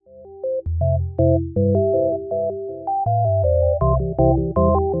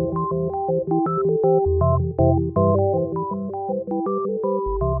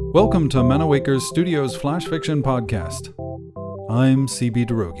Welcome to Manawaker Studios Flash Fiction Podcast. I'm C.B.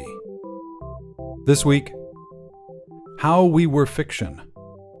 Derogi. This week, How We Were Fiction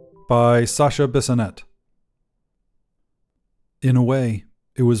by Sasha Bissonnette. In a way,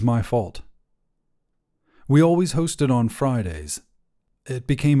 it was my fault. We always hosted on Fridays. It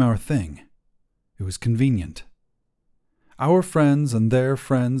became our thing. It was convenient. Our friends and their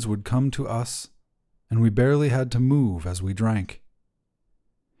friends would come to us, and we barely had to move as we drank.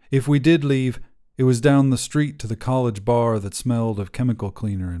 If we did leave, it was down the street to the college bar that smelled of chemical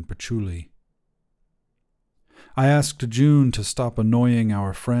cleaner and patchouli. I asked June to stop annoying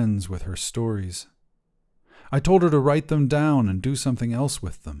our friends with her stories. I told her to write them down and do something else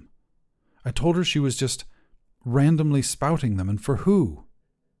with them. I told her she was just randomly spouting them, and for who?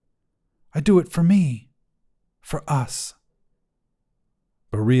 I do it for me. For us.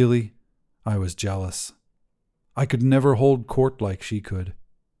 But really, I was jealous. I could never hold court like she could.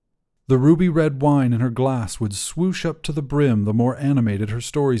 The ruby red wine in her glass would swoosh up to the brim the more animated her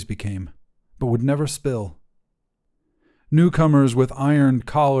stories became, but would never spill. Newcomers with ironed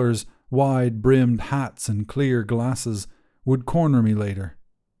collars, wide-brimmed hats, and clear glasses would corner me later.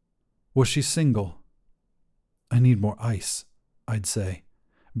 Was she single? I need more ice, I'd say,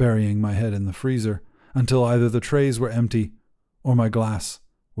 burying my head in the freezer until either the trays were empty or my glass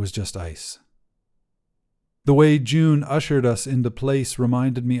was just ice. The way June ushered us into place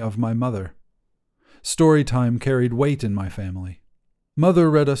reminded me of my mother. Storytime carried weight in my family.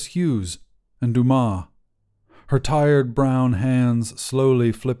 Mother read us Hughes and Dumas, her tired brown hands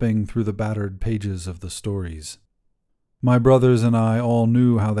slowly flipping through the battered pages of the stories. My brothers and I all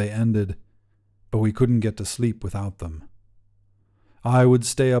knew how they ended, but we couldn't get to sleep without them. I would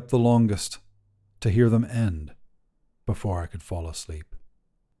stay up the longest to hear them end before I could fall asleep.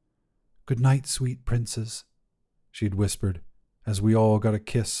 "Good night, sweet princes," she'd whispered, as we all got a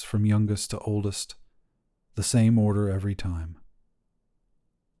kiss from youngest to oldest, the same order every time.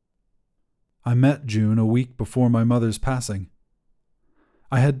 I met June a week before my mother's passing.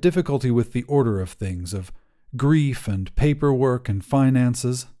 I had difficulty with the order of things, of grief and paperwork and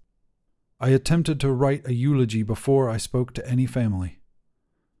finances. I attempted to write a eulogy before I spoke to any family.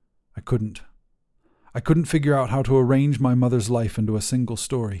 I couldn't. I couldn't figure out how to arrange my mother's life into a single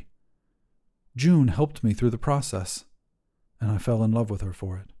story. June helped me through the process, and I fell in love with her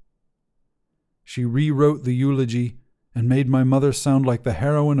for it. She rewrote the eulogy and made my mother sound like the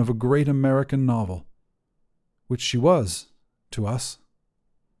heroine of a great American novel, which she was, to us.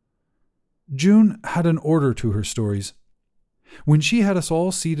 June had an order to her stories. When she had us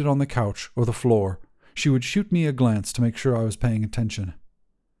all seated on the couch or the floor, she would shoot me a glance to make sure I was paying attention.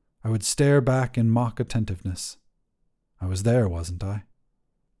 I would stare back in mock attentiveness. I was there, wasn't I?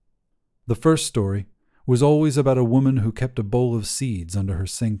 The first story was always about a woman who kept a bowl of seeds under her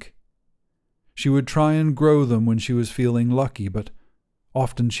sink. She would try and grow them when she was feeling lucky, but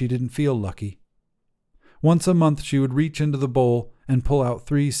often she didn't feel lucky. Once a month she would reach into the bowl and pull out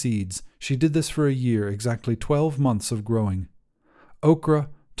 3 seeds. She did this for a year, exactly 12 months of growing. Okra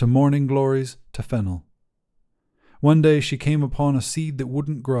to morning glories to fennel. One day she came upon a seed that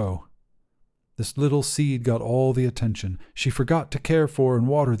wouldn't grow. This little seed got all the attention. She forgot to care for and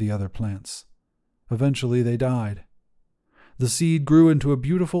water the other plants. Eventually they died. The seed grew into a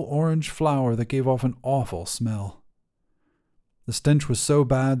beautiful orange flower that gave off an awful smell. The stench was so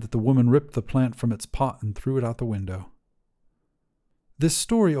bad that the woman ripped the plant from its pot and threw it out the window. This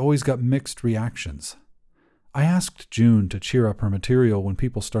story always got mixed reactions. I asked June to cheer up her material when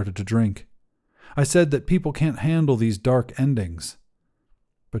people started to drink. I said that people can't handle these dark endings.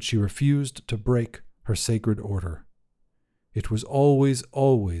 But she refused to break her sacred order. It was always,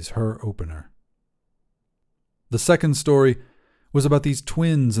 always her opener. The second story was about these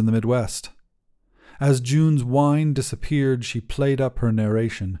twins in the Midwest. As June's wine disappeared, she played up her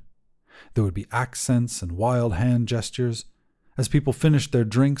narration. There would be accents and wild hand gestures. As people finished their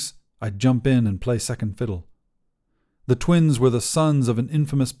drinks, I'd jump in and play second fiddle. The twins were the sons of an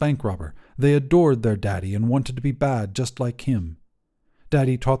infamous bank robber. They adored their daddy and wanted to be bad just like him.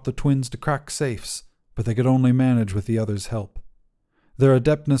 Daddy taught the twins to crack safes, but they could only manage with the other's help. Their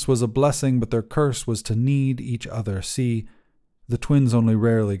adeptness was a blessing, but their curse was to need each other. See, the twins only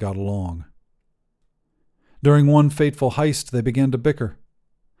rarely got along. During one fateful heist, they began to bicker.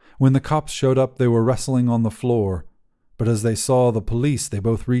 When the cops showed up, they were wrestling on the floor, but as they saw the police, they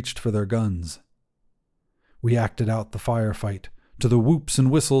both reached for their guns. We acted out the firefight to the whoops and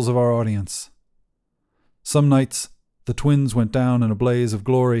whistles of our audience. Some nights, the twins went down in a blaze of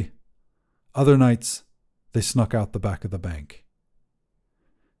glory. Other nights, they snuck out the back of the bank.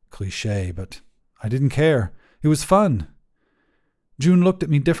 Cliché, but I didn't care. It was fun. June looked at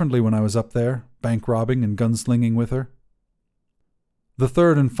me differently when I was up there, bank robbing and gunslinging with her. The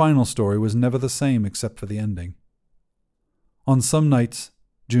third and final story was never the same except for the ending. On some nights,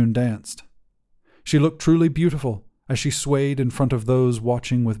 June danced. She looked truly beautiful as she swayed in front of those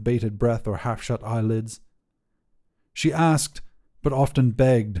watching with bated breath or half-shut eyelids. She asked, but often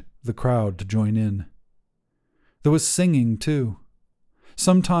begged, the crowd to join in. There was singing, too.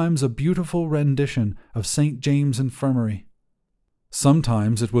 Sometimes a beautiful rendition of St. James Infirmary.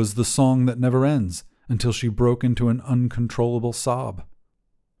 Sometimes it was The Song That Never Ends, until she broke into an uncontrollable sob.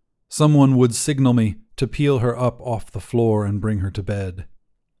 Someone would signal me to peel her up off the floor and bring her to bed.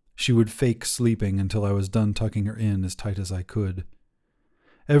 She would fake sleeping until I was done tucking her in as tight as I could.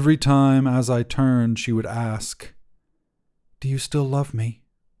 Every time as I turned, she would ask, "Do you still love me?"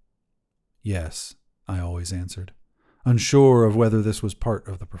 "Yes," I always answered, unsure of whether this was part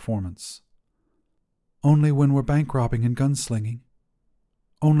of the performance. "Only when we're bank robbing and gunslinging?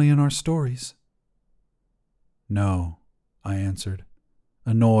 Only in our stories?" "No," I answered,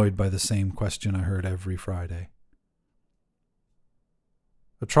 annoyed by the same question I heard every Friday.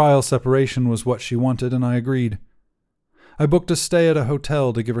 A trial separation was what she wanted, and I agreed. I booked a stay at a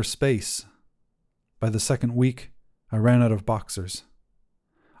hotel to give her space. By the second week, I ran out of boxers.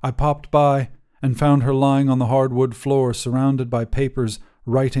 I popped by and found her lying on the hardwood floor surrounded by papers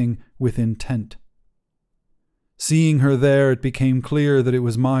writing with intent. Seeing her there, it became clear that it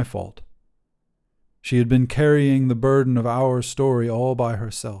was my fault. She had been carrying the burden of our story all by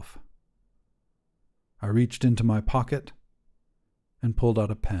herself. I reached into my pocket and pulled out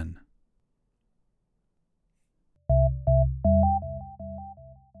a pen.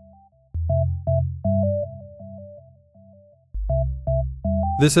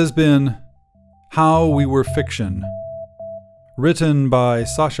 This has been How We Were Fiction, written by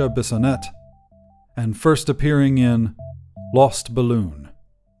Sasha Bissonnette, and first appearing in Lost Balloon.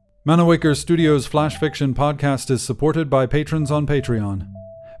 Manawaker Studios Flash Fiction podcast is supported by patrons on Patreon.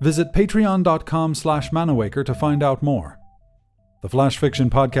 Visit patreon.com/Manawaker to find out more. The Flash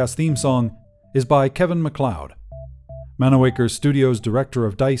Fiction podcast theme song is by Kevin MacLeod. Manawaker Studios Director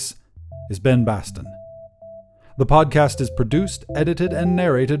of DICE is Ben Baston. The podcast is produced, edited, and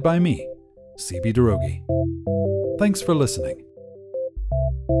narrated by me, CB Derogi. Thanks for listening.